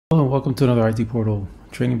Hello and welcome to another IT Portal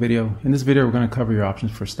training video. In this video, we're going to cover your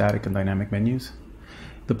options for static and dynamic menus.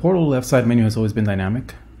 The Portal left side menu has always been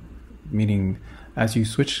dynamic, meaning as you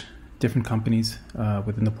switch different companies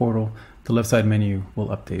within the Portal, the left side menu will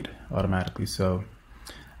update automatically. So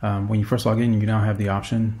when you first log in, you now have the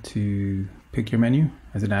option to pick your menu.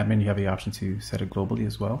 As an admin, you have the option to set it globally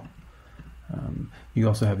as well. You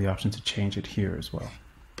also have the option to change it here as well.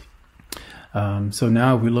 So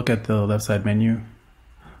now if we look at the left side menu,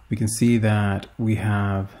 we can see that we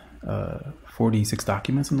have 46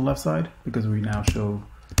 documents on the left side because we now show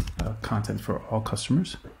content for all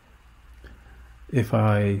customers. If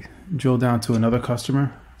I drill down to another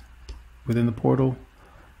customer within the portal,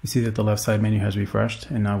 you see that the left side menu has refreshed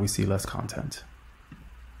and now we see less content.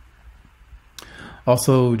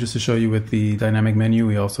 Also, just to show you with the dynamic menu,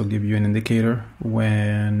 we also give you an indicator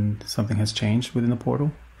when something has changed within the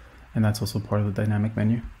portal, and that's also part of the dynamic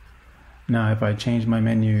menu. Now, if I change my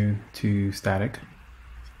menu to static,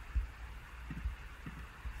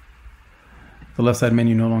 the left side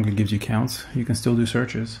menu no longer gives you counts. You can still do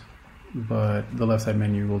searches, but the left side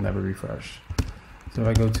menu will never refresh. So if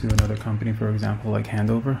I go to another company, for example, like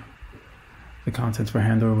Handover, the contents for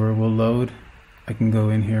Handover will load. I can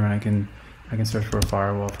go in here and I can search for a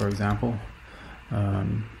firewall, for example,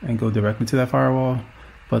 and go directly to that firewall.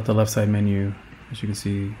 But the left side menu, as you can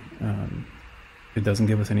see, it doesn't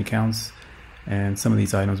give us any counts, and some of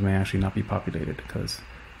these items may actually not be populated because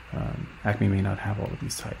Acme may not have all of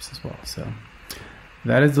these types as well. So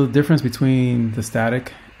that is the difference between the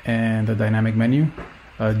static and the dynamic menu.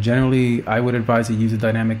 Generally, I would advise you use a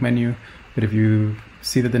dynamic menu, but if you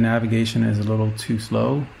see that the navigation is a little too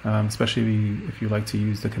slow, especially if you like to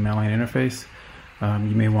use the command line interface,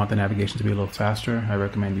 you may want the navigation to be a little faster. I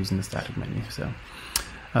recommend using the static menu. So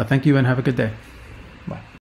thank you and have a good day. Bye.